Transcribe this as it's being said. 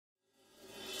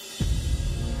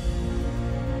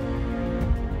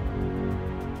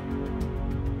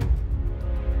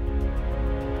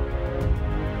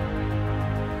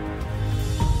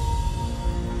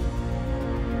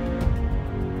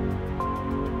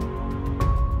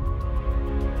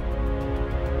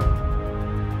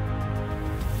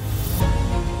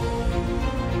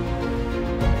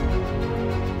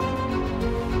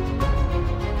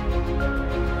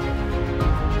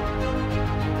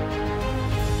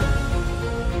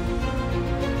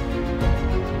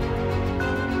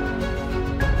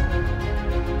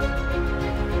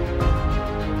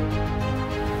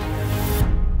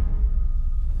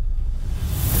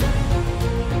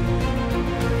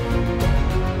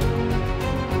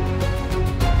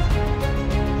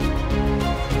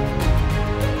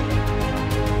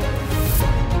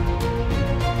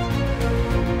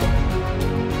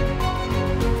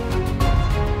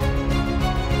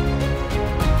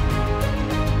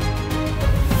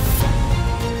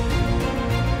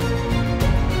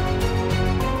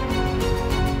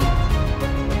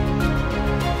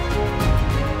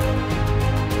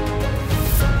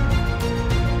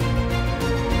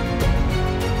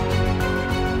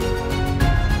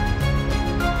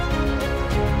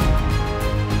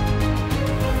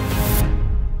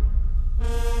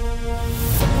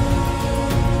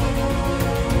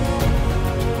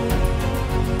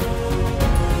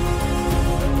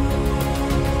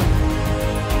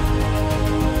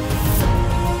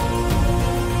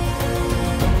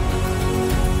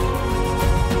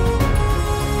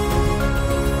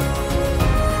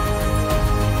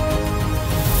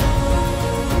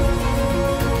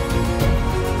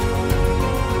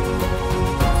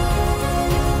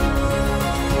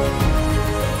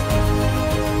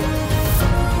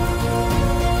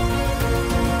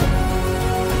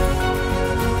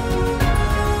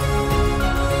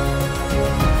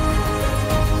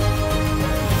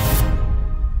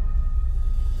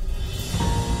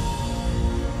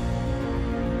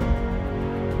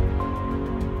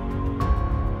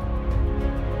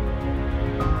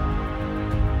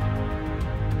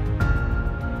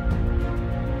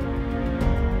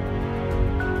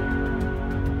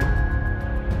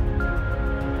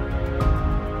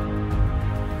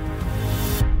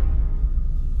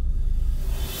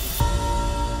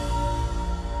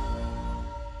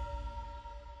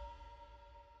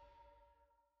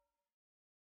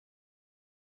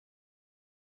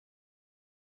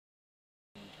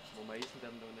meistens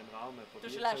dann in den Raum. Du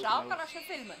schlägst auch gar nicht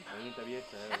filmen? Ja, in der Wirt,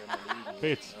 wenn man liegt.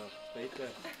 Jetzt. Ja, später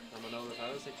haben wir noch eine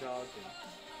Pause geschaut.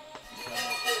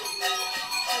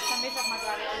 Dann müssen wir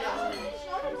gerade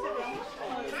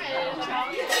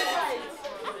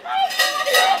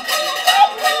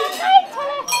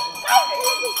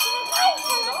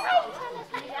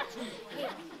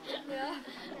ja,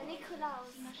 Nikolaus,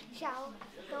 schau,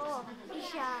 da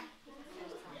ist ja.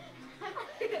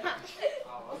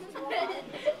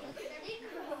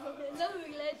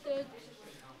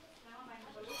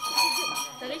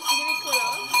 Der richtige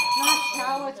Nikolaus. Na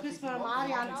schau, jetzt müssen wir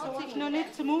Marian sich noch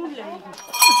nicht zum Mund legen.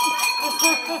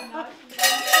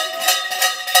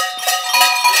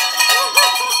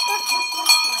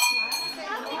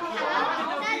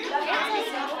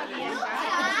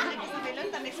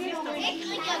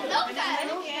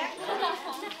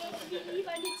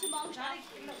 Nein,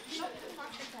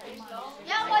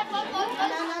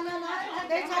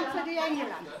 das sind für die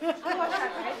England.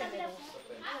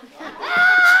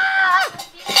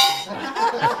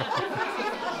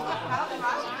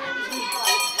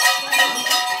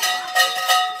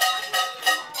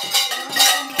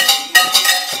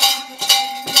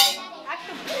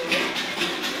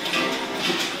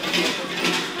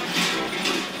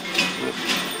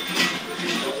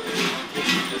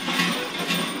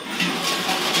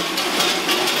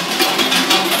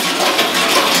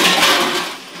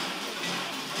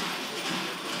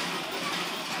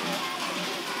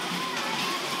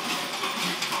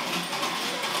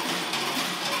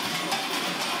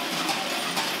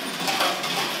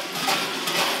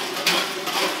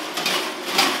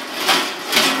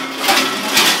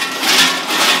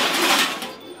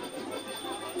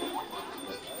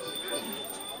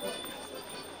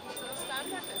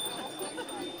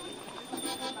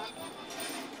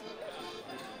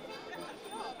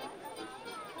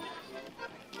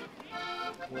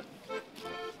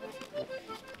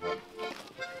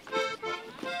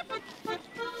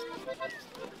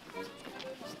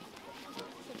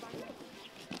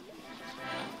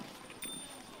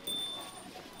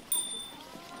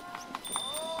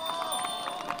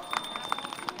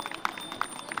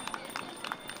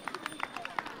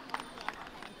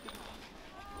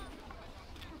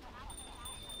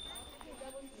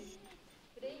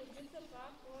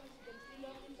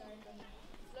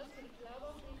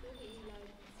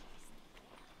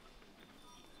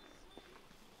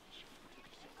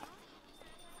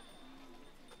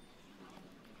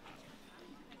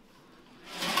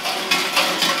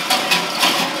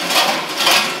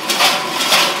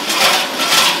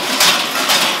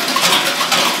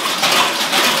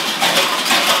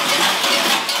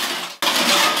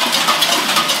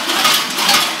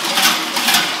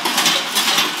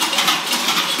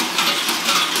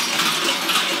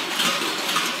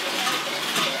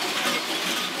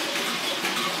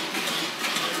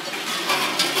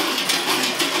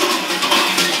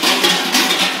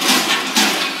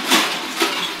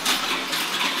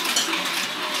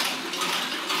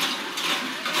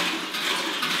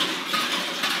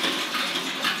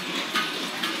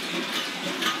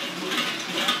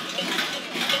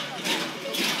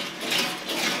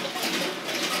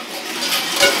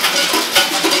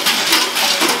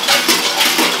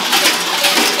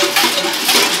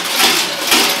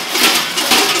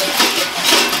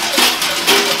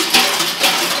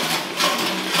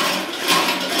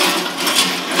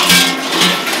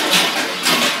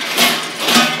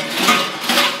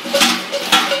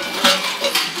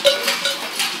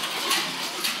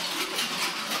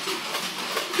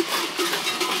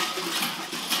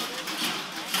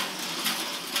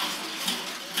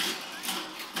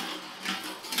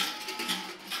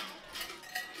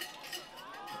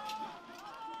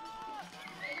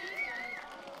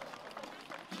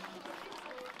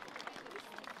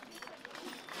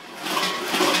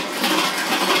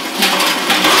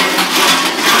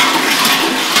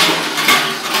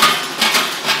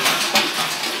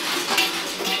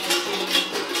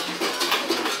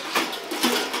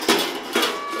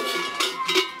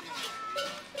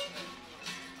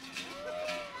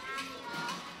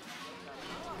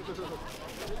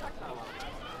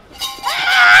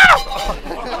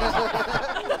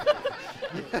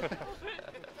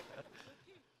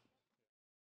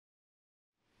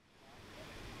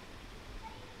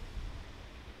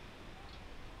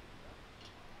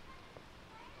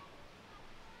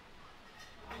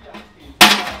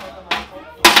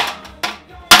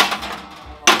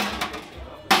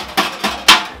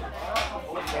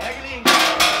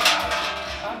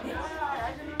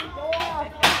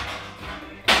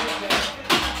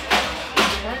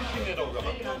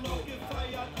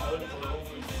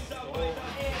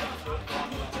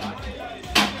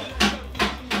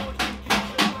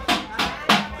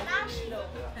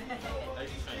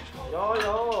 Ja,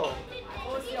 ja.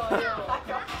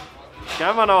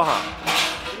 Gehen wir nachher.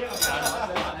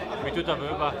 Wie tut der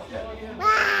Wöber?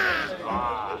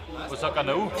 Was sagt er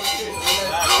noch?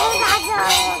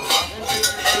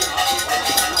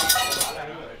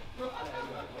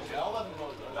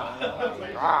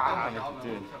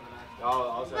 Ja,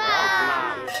 also.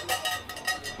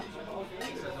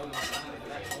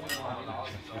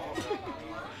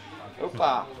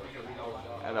 Opa.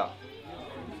 Alter.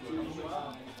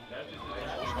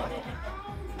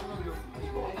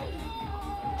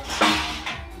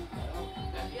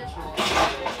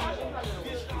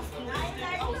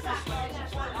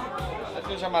 Das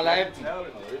will schon mal leiden.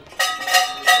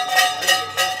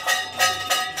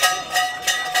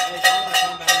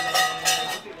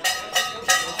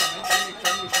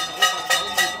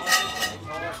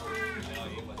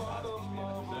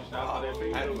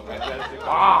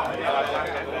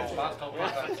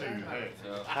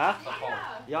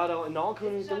 Ja, der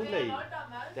Nachkönig Dunkley.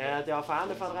 Der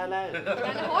Erfahrene von Relais.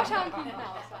 Deine Haarschalen kommen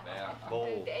raus. Wo?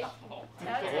 Das war faul.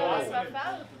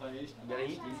 Ja,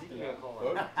 hinten sieht man ja.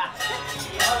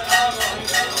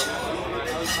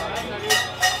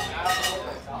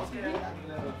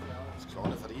 Das ist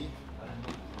kleine Frei.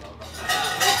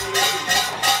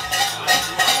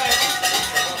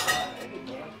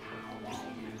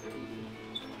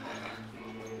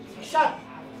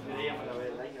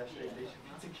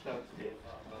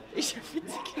 Ist ein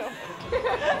Witzeknopf.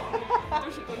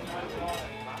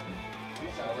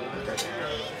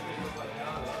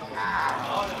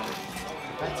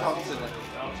 Jetzt haben sie nicht.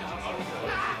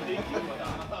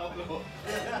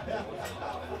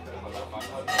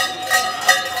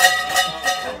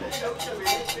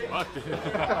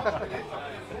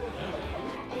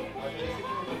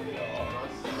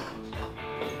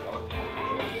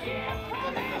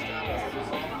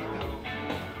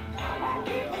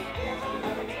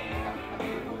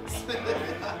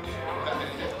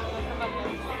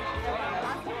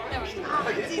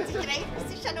 Aber zieht sich recht, das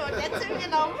ist ja nur ein Netzel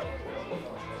genommen.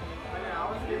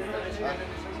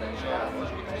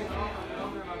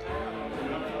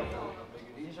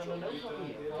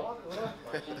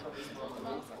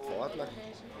 Sportler.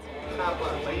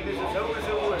 Bei ihm ist es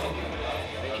sowieso gut.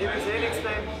 Dann können wir es eh nichts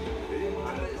nehmen.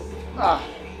 Ah.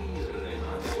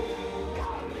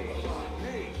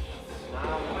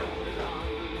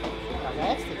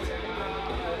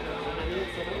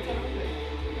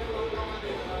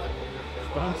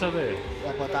 Spanzerwelt. Ja,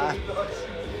 aber da.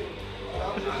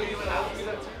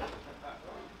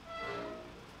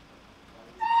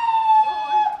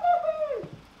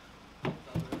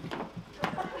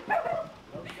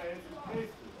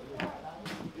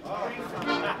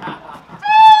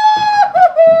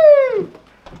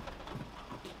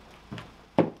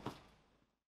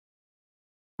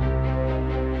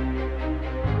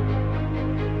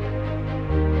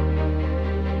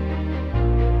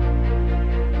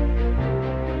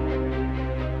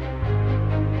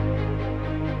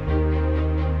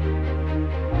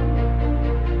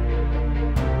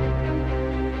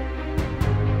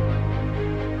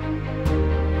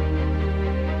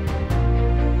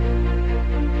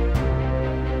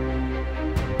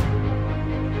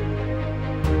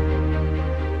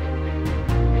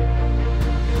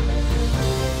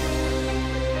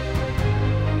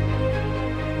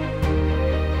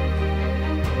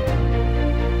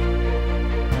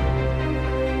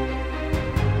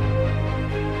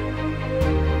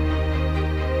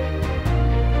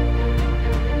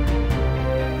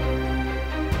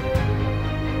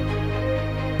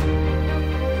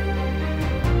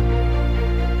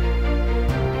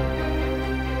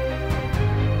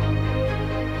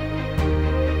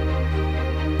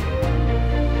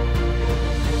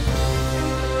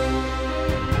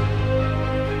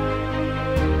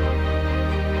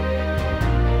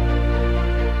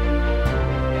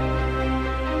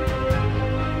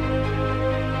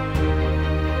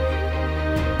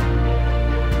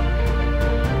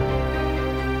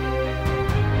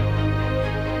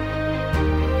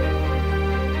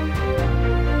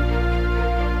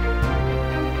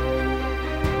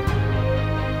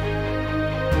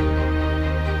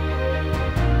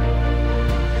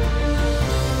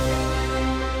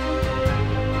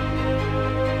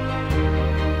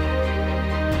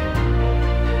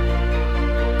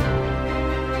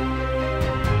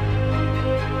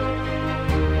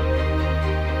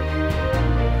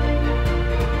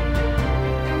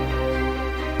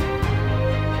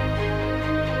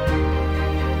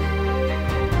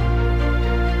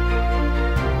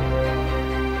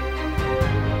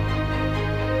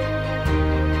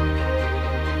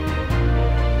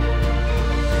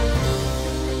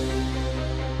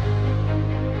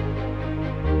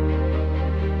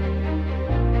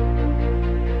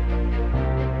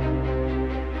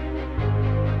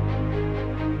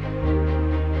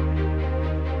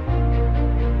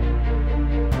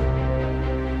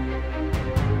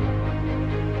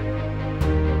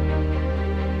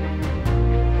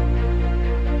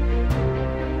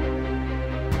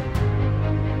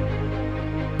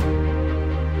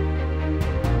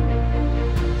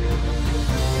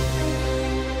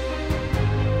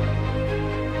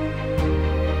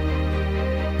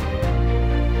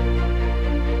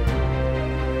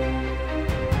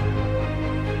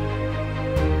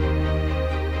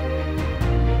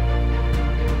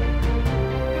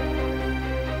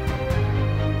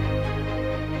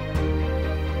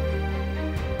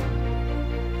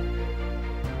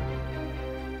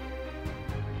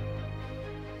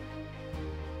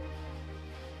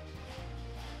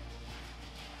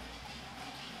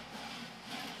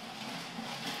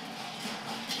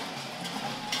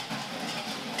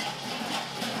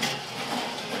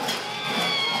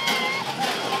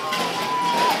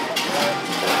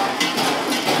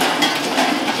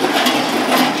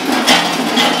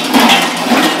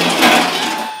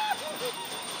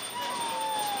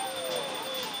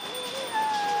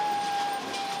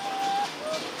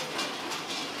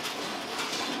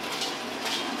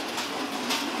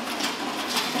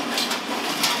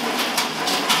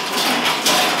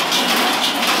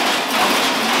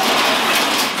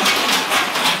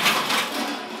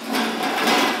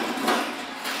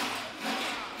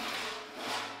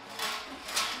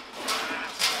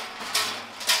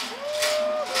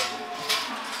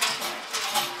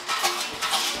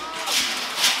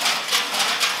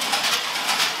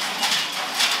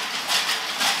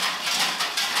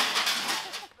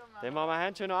 Den wollen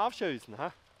wir schön noch aufschießen.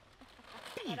 Ha?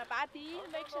 Ja, der Party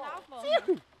möchtest du schon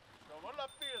aufmachen.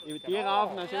 Über die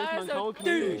rauf, dann schießt man so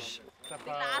Knie. Die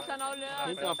Gläser noch leer.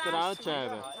 Hinten auf der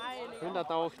Rauscheibe.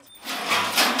 180.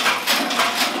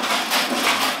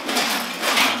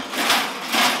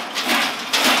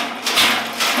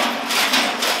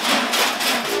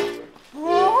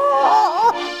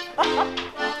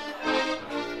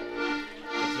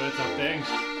 Das wird jetzt auf denkst.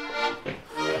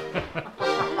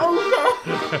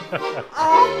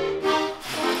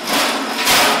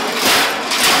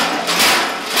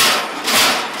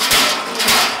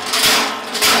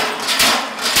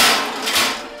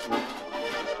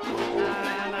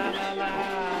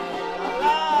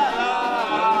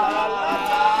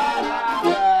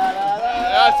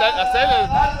 Erzähl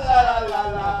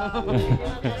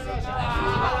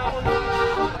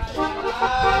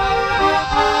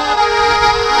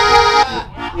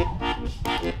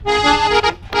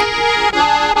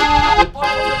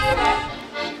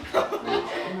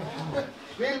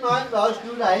Spielmann, warst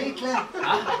du der Heikle?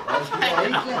 Warst du der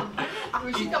Heikle? Du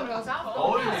schickst aber was auf.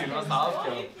 Oli, was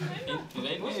aufgehört?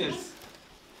 Wenn ist.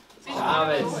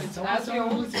 Arbeits. Da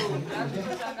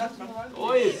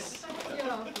ist.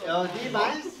 Ja, die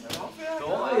weiß.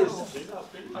 Da ist.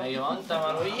 Mein Gott, da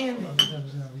war noch hin.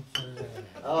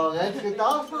 Oh, jetzt geht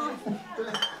das noch.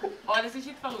 Oh, das ist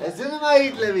jetzt verrückt. Jetzt sind wir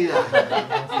Heikle wieder.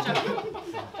 Schon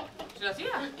das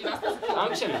hier? Ich weiß das nicht.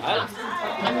 Dankeschön. Halt.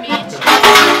 Ein Mädchen.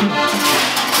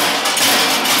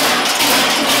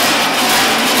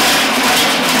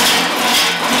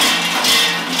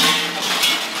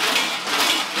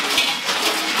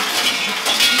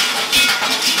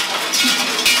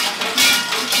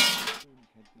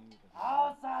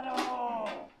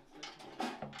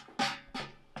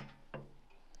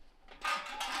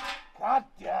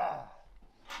 Katja!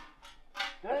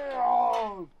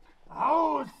 Genau!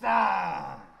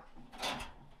 Außer!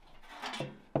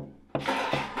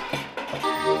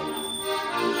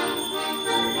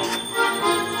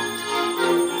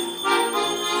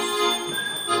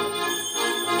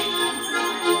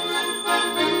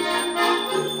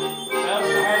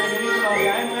 Erste heilige Nikolaus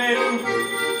eintreten!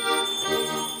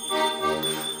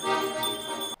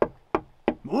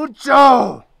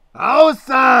 Mucho!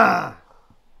 Außer!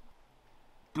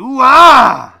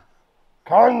 Dua!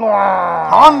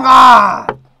 Konrad!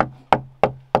 Konrad!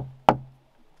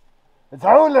 Jetzt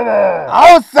holen wir!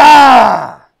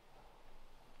 Außer!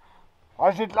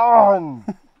 Was steht lachen?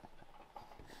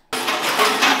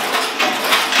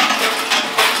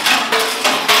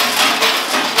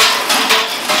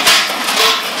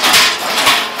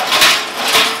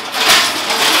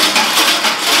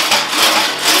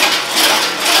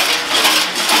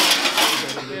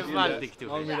 Gewaltig, du.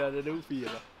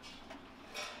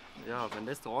 Ja, wenn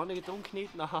das da nicht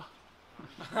umkniet, nachher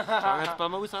kann jetzt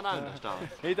beim Auseinander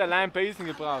stehen. Nicht allein Besen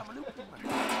gebraucht.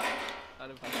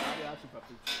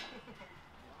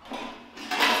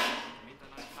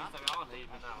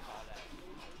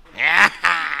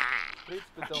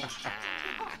 Blitzbeton.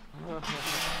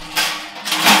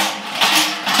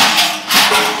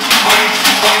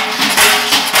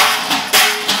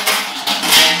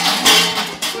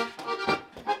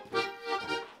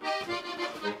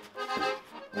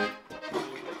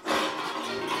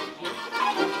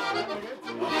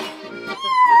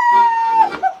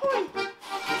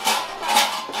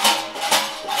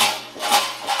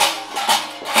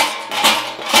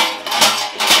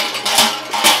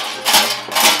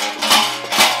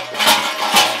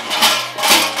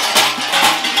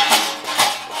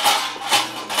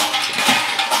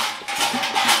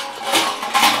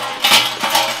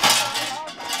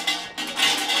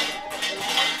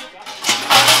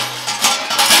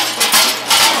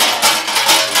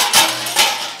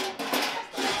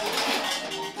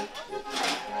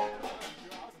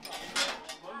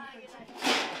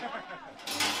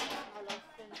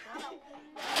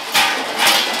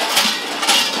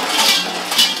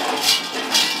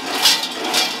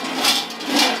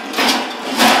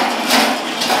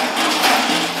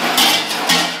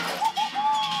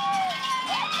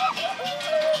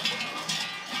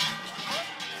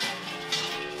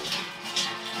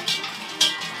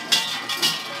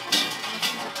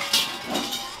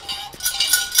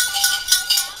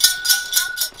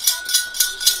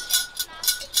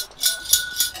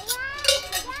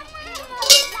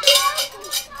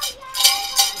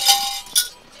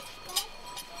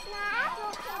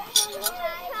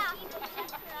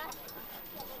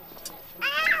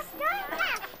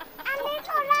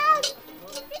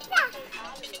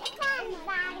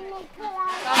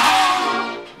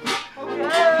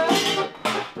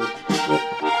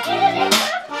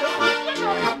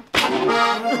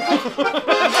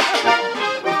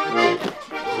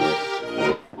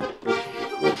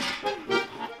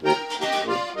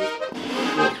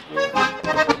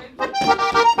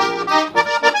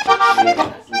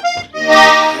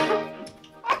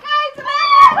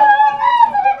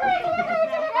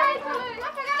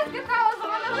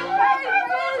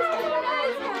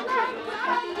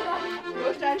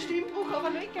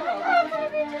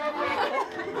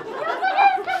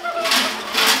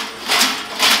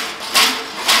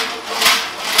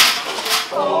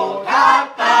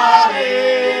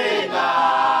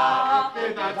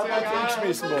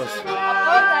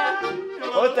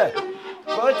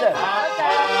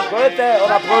 Gute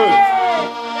oder Brot?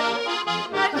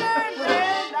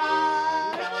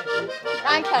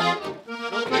 Danke.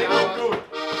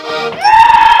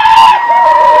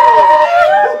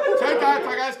 Schön,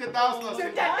 vergesst getauschen lassen.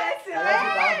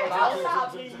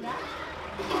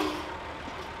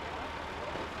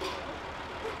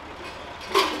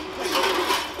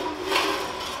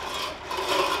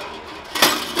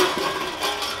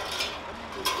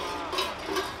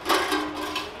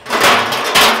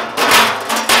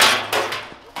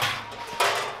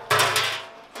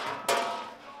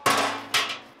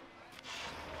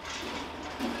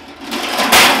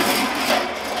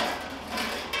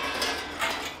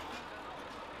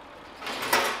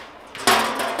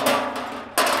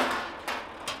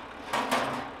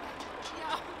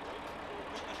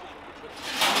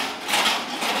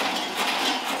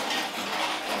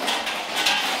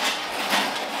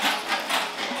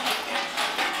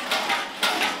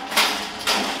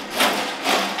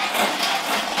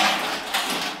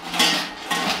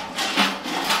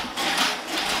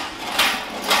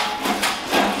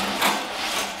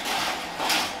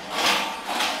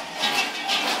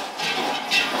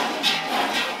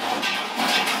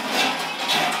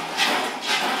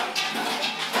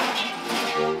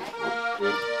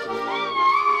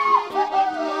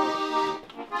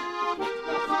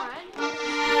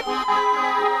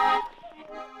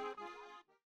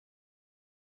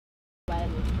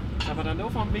 Aber dann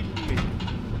auch vom Wilden mit.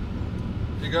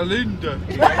 Die Galinde.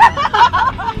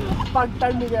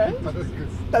 Tannige.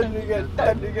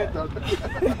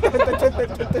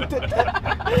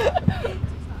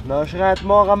 Na schreit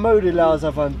morgen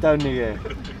Modelauser von Tannige.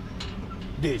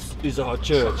 This is our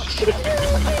church.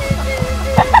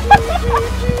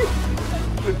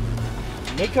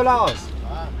 Nikolaus,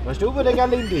 weißt du, wo der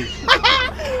Galinde ist?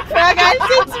 Vergeil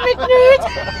sitzt mit nicht.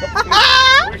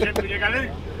 Wo ist denn die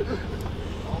Galinde?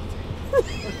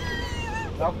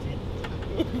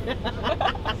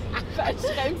 Schreibst du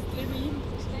ihn?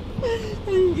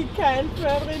 Hingekeilt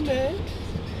wäre nicht.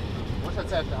 Was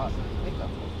erzählt der Hase?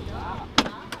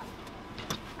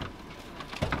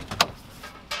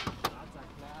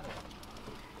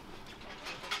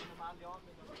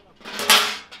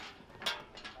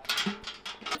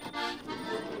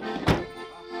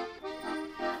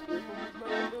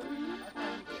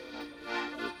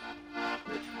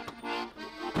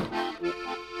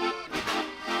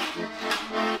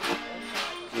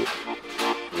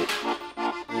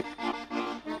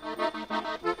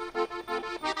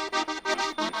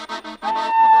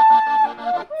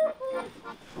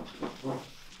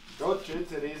 Gott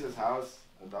schütze dieses Haus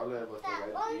und alle, was der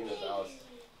Welt dient, aus.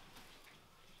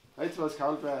 Jetzt, was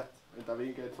kalt wird und der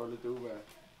Wind geht voll Tube,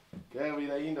 geh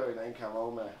wieder in eine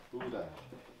warme Bude.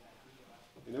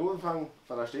 In den Anfang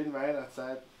von der stillen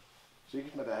Weihnachtszeit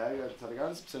schickt mir der Herrgott zu einer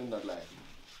ganz besonderen Leid.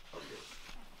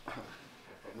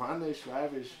 Ob Mann ist,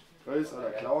 Weib ist, groß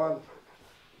oder klein,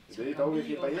 die darf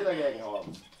ich bei jeder Gegend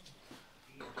haben.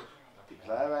 Die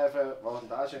Kleinweife waren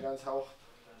da schon ganz hoch.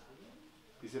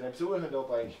 Die sind den Besuchern da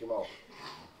eigentlich gemacht.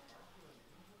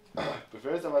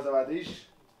 Bevor es aber so weit ist,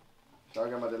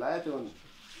 schauen wir die Leute und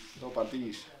da beim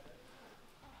Tisch.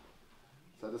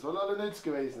 Das ist wohl alle nichts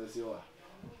gewesen das Jahr.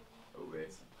 Oh,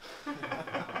 jetzt.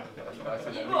 Das weiß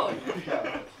ich nicht. Ja.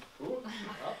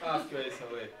 Abpass gewesen,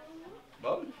 aber.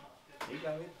 Was? Ich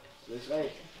glaube nicht. Das ist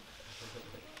recht.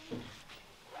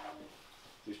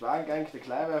 Die Schwangang der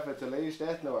Kleinwerfer zur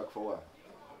Lehstätte noch gefahren.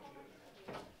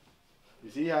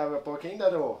 Ich habe ein paar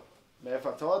Kinder da, mehr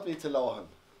verzahlt wie zu lachen.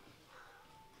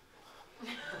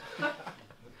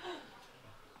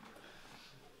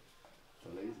 So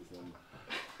lese ich es nicht mehr.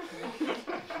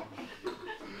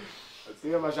 Jetzt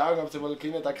gehen wir mal schauen, ob sie wohl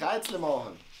Kinder da Kreuzle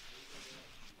machen.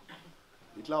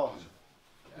 Nicht lachen.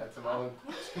 Ja, zu machen.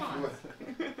 Machen wir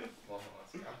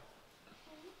es, ja.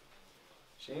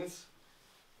 Schönes.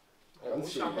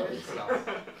 Ganz schön.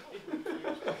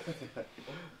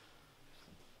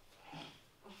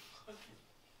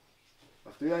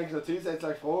 Darf du eigentlich noch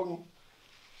zusätzlich fragen,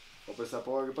 ob es ein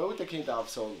paar Gebote Kinder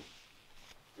aufsagen?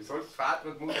 Du sollst Vater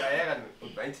und Mutter ehren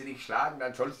und wenn sie dich schlagen,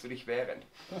 dann sollst du dich wehren.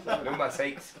 Nummer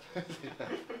 6.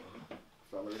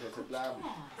 Sollen wir das also bleiben?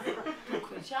 Du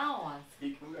kannst auch was.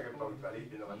 Ich bin umgebaut, weil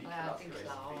ich bin aber nicht Ja, verlassen bin gewesen.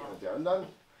 schlau. Und die anderen?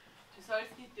 Du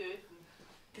sollst die töten.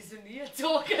 Die sind nie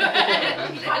erzogen.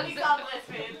 Ich kann nichts anderes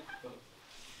wählen.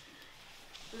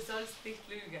 Du sollst nicht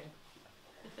lügen.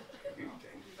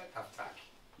 Auf Zack.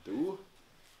 Du?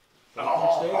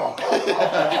 Oh.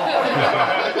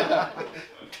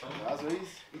 Ja, so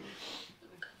ist.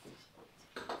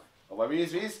 Aber wie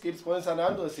es ist, gibt es bei uns an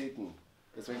anderen Seiten.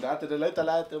 Deswegen darf der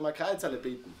Leute um eine Kreuzerle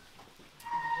bieten.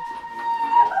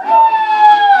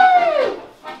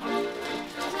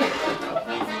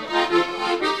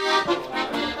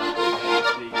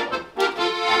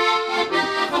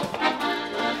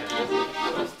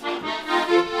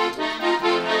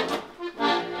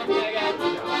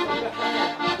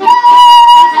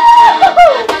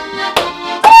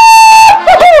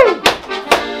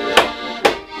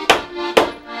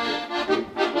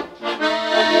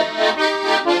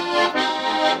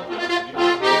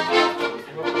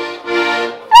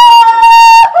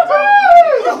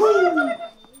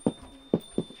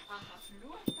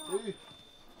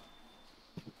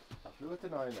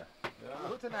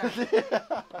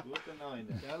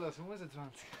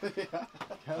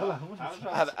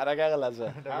 Hat er gerne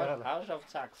lassen. Herrschaft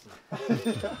Sachsen.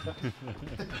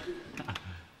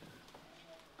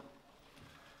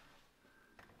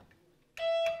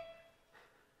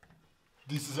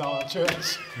 This is our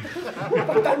church.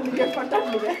 Verdammt. Ja.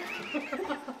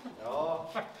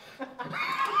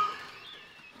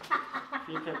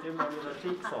 Ich hätte immer wieder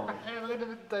Schicksal. Ich rede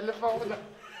mit dem Telefon.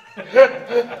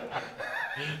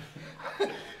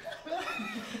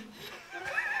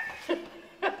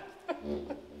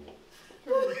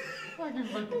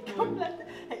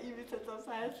 Hey, ich will jetzt aufs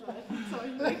Eis leiten. So,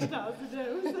 ich möchte aus der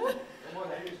Hose.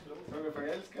 Wenn wir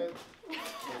vergelt's geht,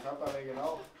 das hat er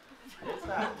genau. Jetzt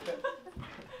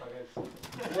vergelt's.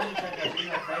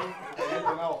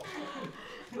 Genau.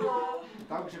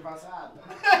 Danke für was an.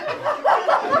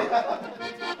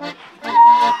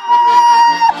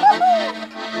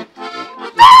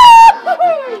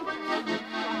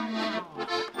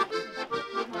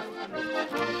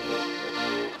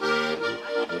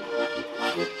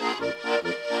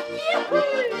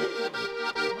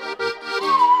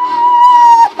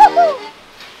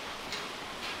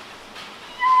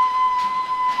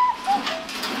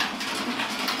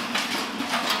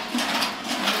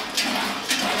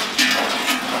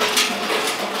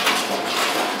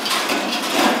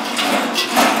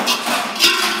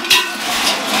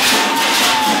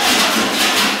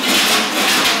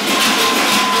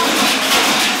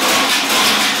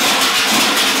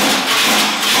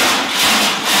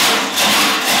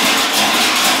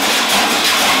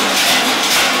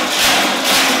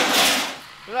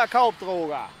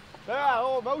 Koopdroger. Ja,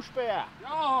 oben Ausbär.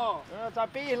 Ja. Ja, da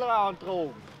Bier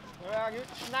androgen. Ja, gut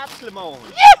Schnapsel machen.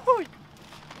 Juhu!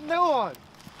 No! Haben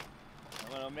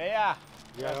wir noch mehr?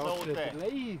 Ja, so ja,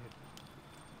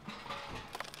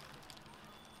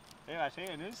 ja, was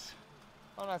sehen ist.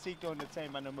 Und dann sieht man jetzt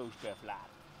einmal noch Ausbär flat.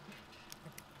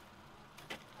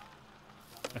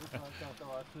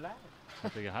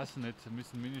 Hat er gehasst nicht, sie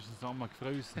müssen mindestens einmal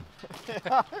gefressen.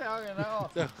 Ja, genau.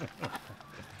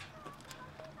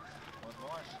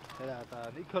 Ja,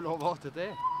 der Nicolo wartet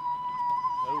eh.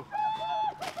 Oh,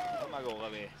 komm mal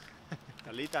gehen weh.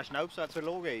 Der liegt der Schnaubsatz zu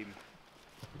verlogen ihm.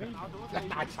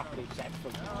 Nein, sag nicht, selbst.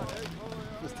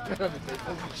 Das ist der mit dem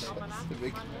Scheiße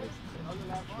wegschmeißen.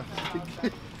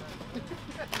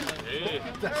 Hey!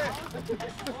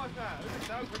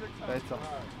 Besser.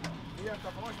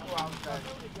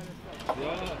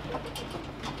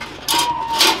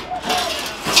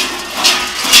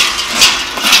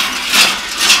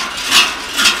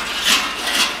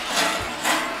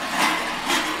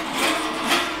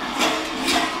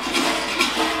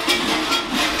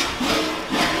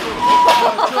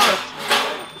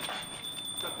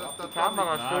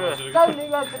 Kamera schön.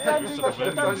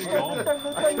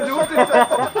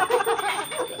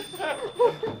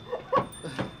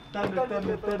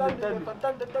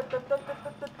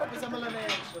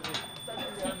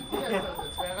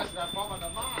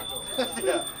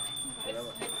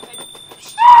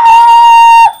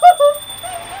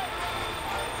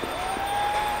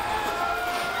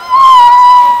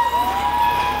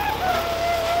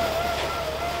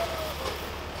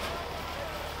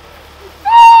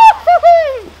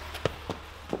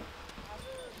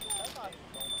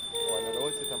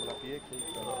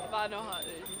 War noch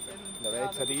Da wäre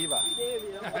jetzt ein Diva.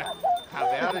 Da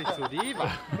werde ich zu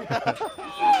Diva.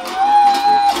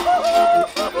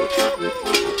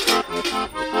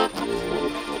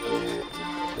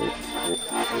 Die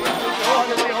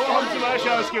Haare haben zum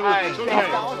Beispiel ausgerufen.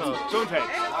 Gesundheit. Gesundheit.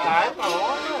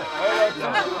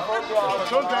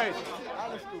 Gesundheit.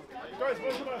 Alles gut. Jetzt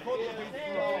muss ich mal ein Foto finden.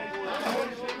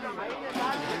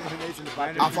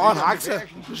 Auf vorne Haxe,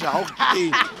 das ist ja auch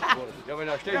stehen. Ja, wenn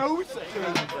er steht. Außer!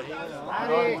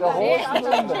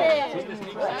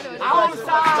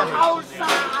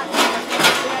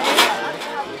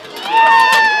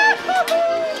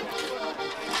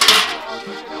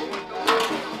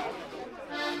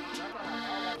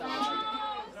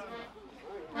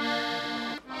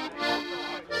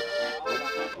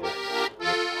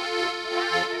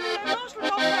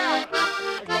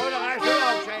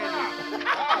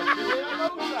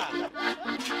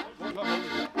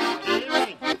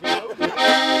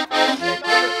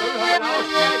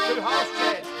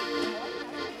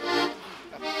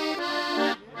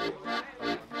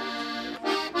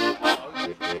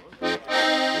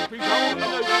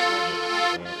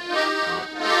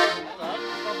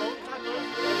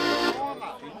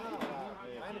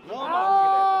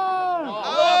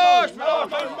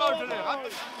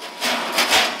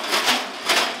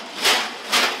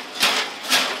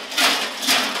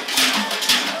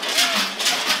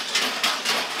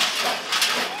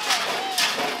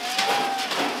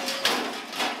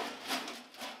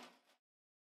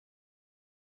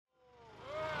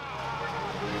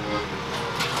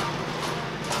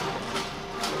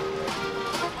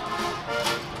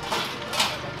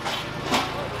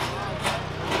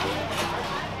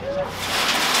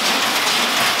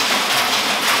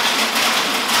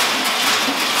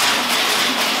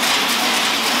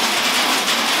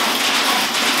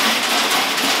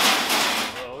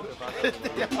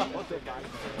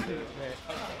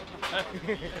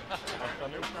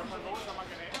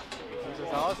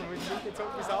 Das Haus und nicht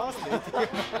gezogen bis außen nicht.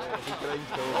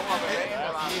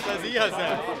 Das ist sicher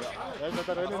sein. Wenn wir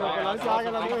da drinnen noch Balance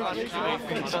sagen, dann muss ich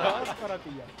nicht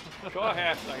ausparadieren. Schon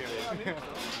härter gewesen.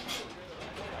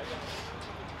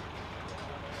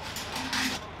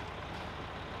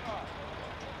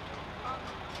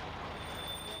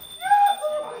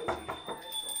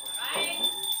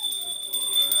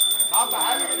 Aber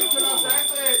heilige Nikolaus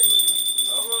eintreten!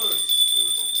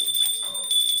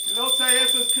 Gelobt sei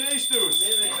Jesus Christus!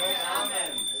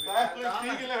 Amen! Das drückt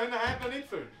Kiegel, wenn er heute noch nicht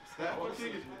füllt.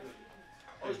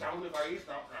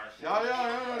 Ja,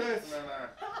 das.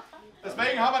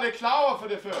 Deswegen haben wir den Klauer für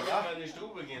die Firma. Ja, in die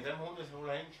Stube gehen, dem Hund ist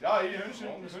wohl hin. Ja, ich bin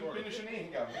schon nie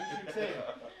hingegangen. Ich habe schon gesehen.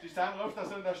 Die sind öfters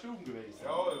so in der Stube gewesen.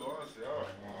 Ja, ich weiß,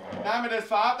 ja. Im Namen des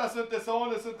Vaters und des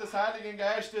Sohnes und des Heiligen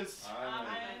Geistes.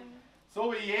 Amen.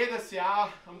 So wie jedes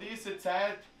Jahr um diese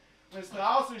Zeit, wenn es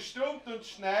draußen stürmt und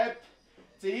schneit,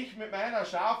 ziehe ich mit meiner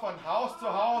Schar von Haus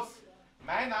zu Haus.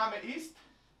 Mein Name ist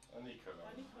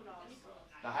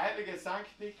der heilige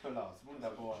St. Nikolaus.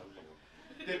 Wunderbar.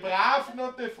 Die braven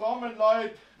und die frommen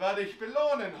Leute werde ich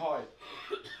belohnen heute.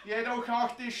 Jedoch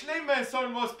auch die Schlimmen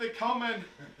sollen was bekommen.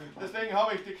 Deswegen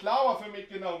habe ich die Klauer für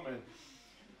mitgenommen.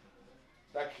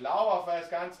 Der Klauer weiß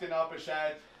ganz genau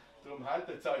Bescheid. Darum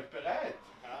haltet euch bereit.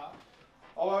 Ja.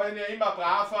 Aber wenn ihr immer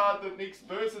brav wart und nichts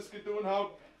Böses getan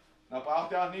habt, dann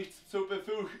braucht ihr auch nichts zu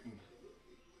befürchten.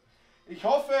 Ich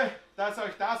hoffe, dass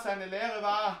euch das eine Lehre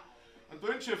war und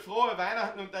wünsche frohe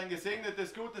Weihnachten und ein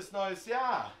gesegnetes, gutes neues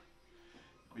Jahr.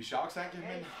 Wie schaut es eigentlich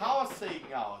mit dem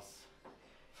Haussegen aus?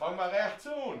 Fangen wir rechts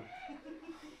an.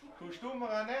 Kannst du mir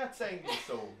ein Erzengel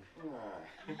sagen?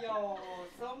 Ja,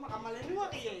 sagen wir einmal nur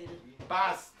Uriel.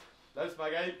 Passt, lass mal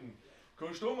gelten.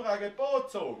 Kannst du mir ein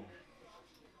Gebot sagen?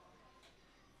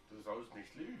 Du sollst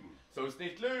nicht lügen. Sollst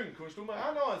nicht lügen, kannst du mir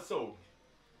auch noch eins sagen?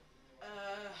 Du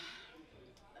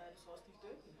sollst nicht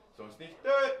töten. Sollst nicht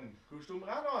töten, kannst du mir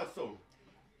auch noch eins sagen?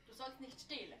 Du sollst nicht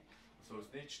stehlen. Du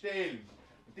sollst nicht stehlen.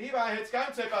 Und die war jetzt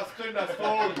ganz etwas Gründers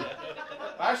fragen.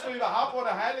 Weißt du überhaupt, wo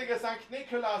der heilige St.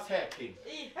 Nikolaus herkommt?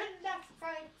 Ich bin das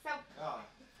Zeug gesagt. Ja,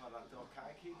 Vater, doch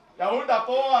kein Kind. Ja,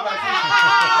 wunderbar, aber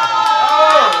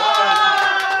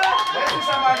das ist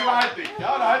einmal gewaltig.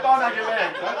 Ja, da hat einer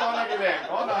gelernt.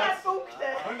 100 Punkte.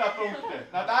 100 Punkte.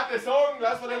 Na, da hat sagen,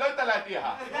 lass wir die Leute hier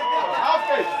haben. Auf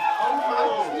geht's.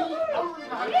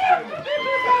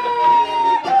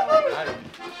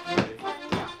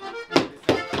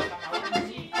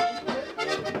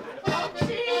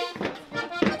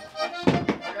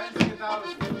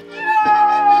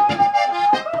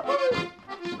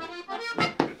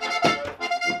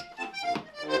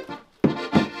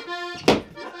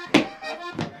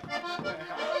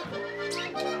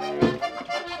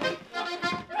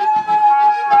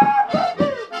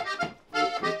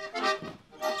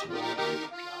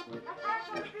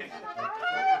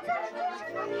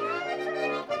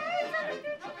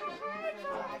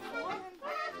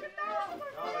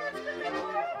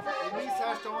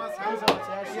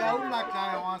 Ich hole mal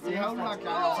gleich eins. Ich hole mal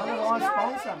gleich eins. Soll ich eins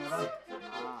sponsern, oder?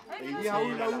 Ich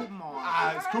hole da oben an.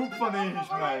 Ah, das Kupfer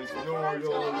nicht, meinst du? Jo.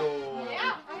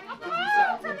 Das ist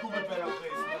ja ein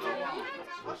Kugelbellerpreis.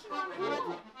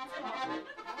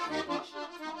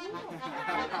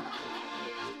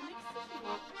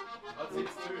 Hat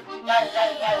sich's zu.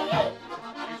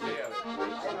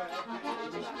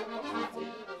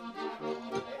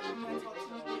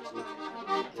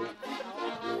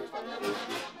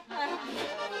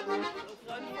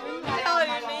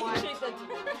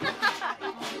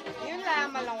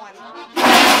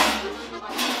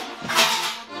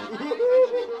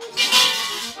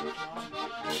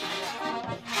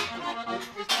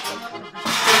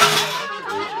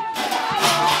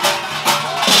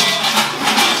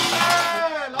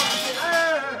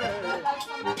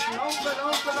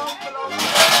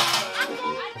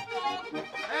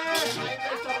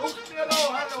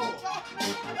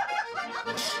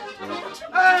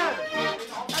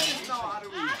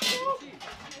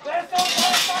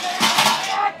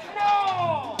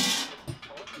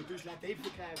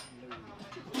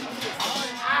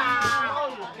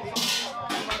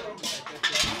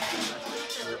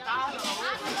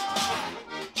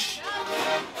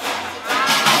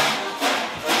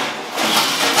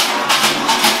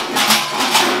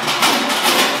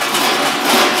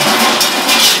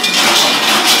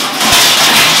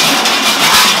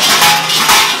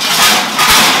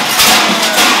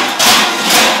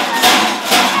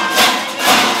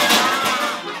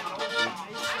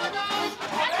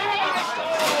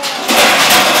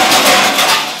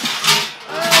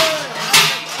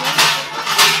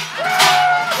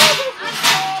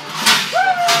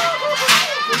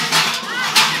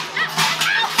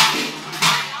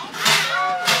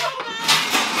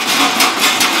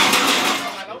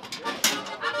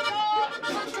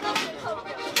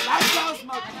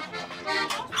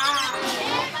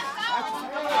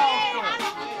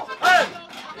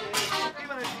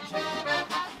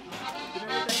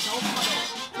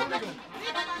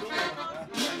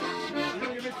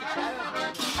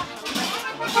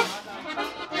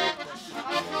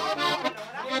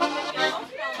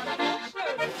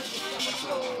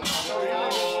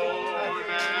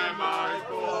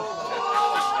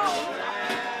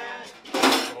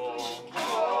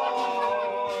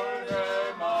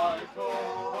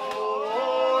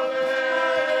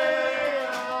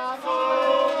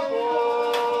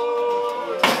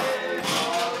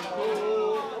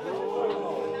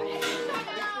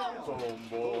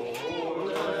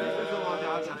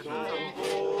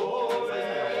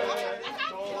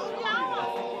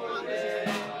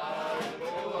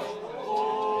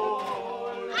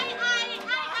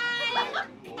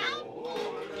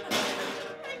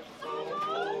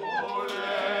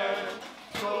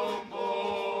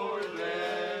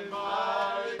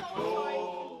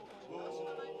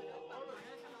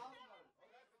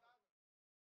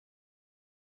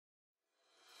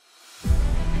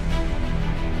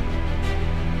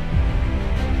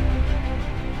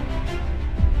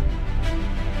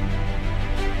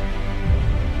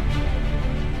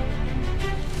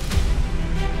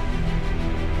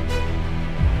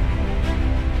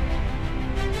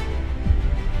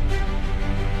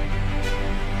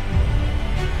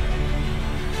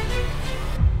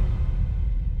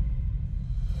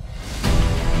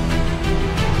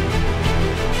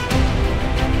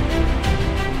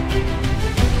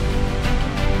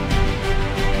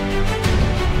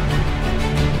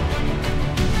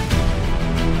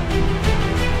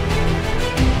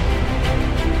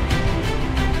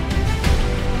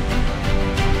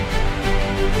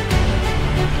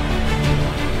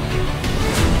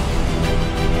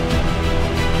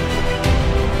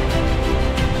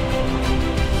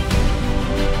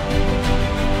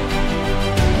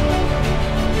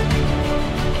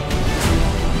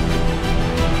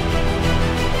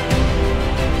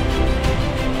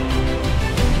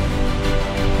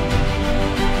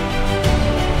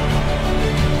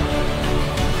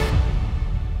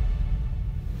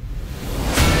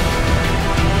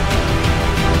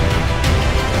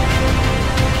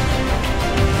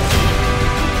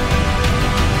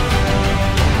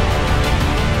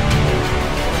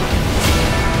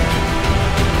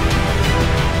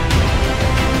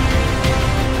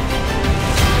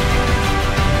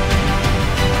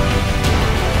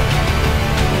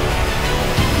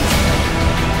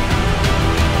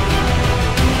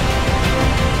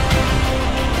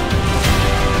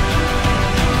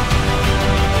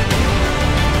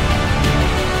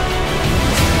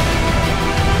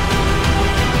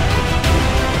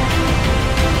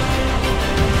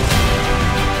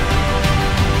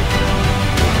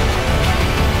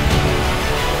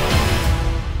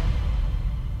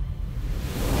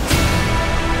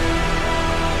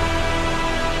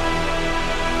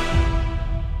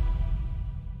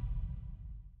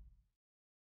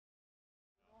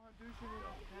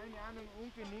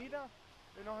 irgendwie nieder,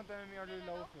 und nachher dann wir alle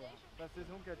laufen. Dass das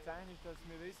ungezeichnet ist, dass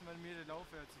wir wissen, wann wir den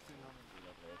Laufwert zu tun haben.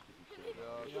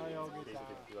 Ja, geht auch.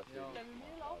 Ja. Dann mit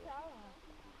mir laufe ich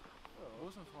auch.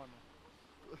 Außen vorne.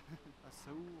 Ach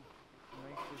so.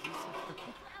 Meinst du, das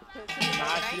ist es?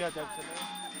 Nein, hier, das ist nicht.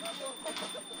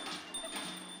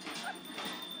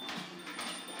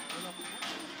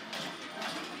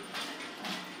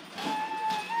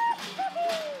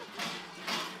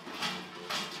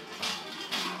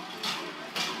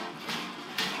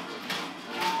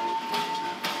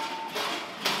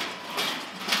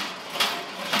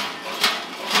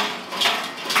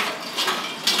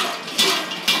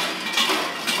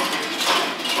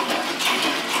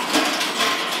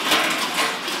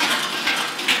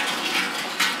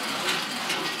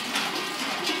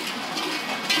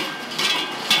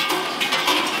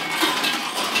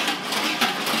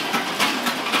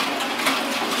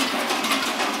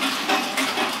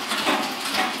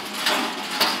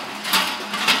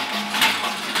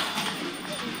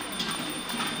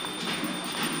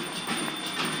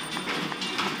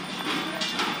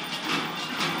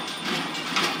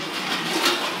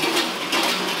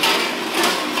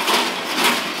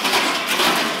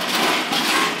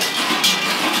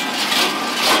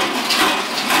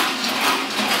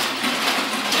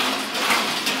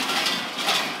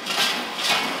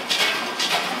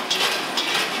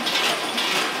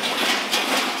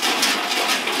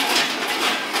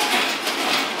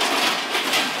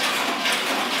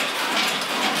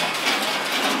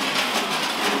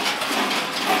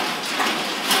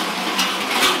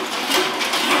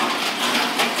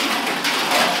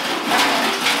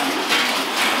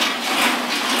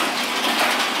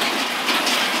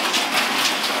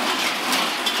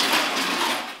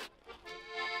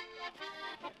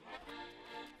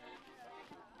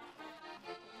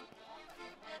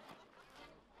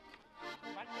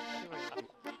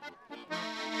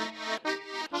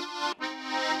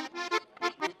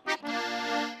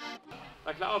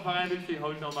 Der Klaubaufverein will sich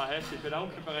halt nochmal herzlich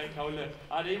bedanken für den Kaule.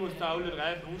 Auch die muss da alle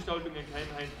 3 Veranstaltungen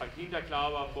kennen, Parking der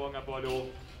Klaubaufwagen ein paar da.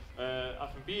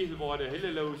 Auf dem Biesel war der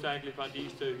Helle los eigentlich von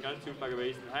Dienstag, ganz super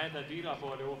gewesen. Heute hat wieder ein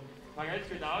paar da. Ich fange jetzt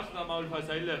mit außen einmal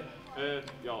versellen.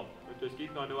 Ja, und das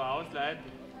geht noch nur ausleiten.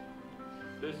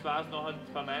 Das war es noch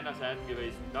von meiner Seite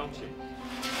gewesen. Dankeschön.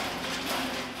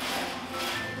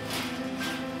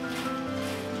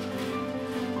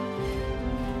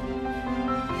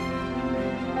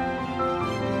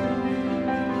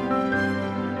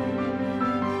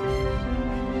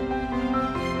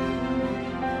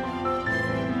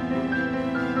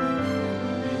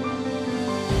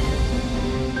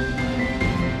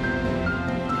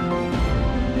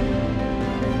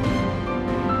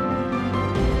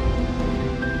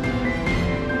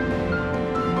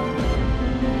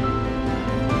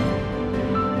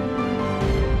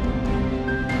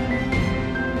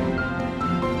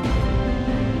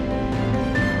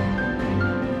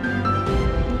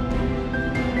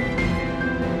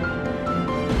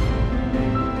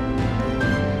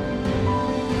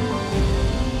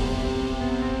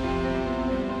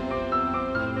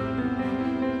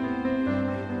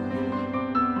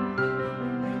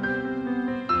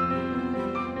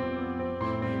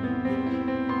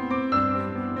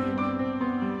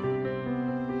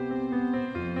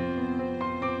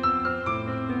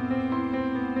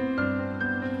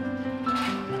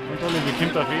 Wie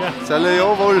kommt das her? Soll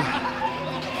jawohl.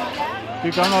 Die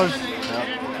kann aus. Ja.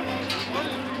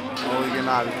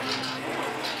 Original.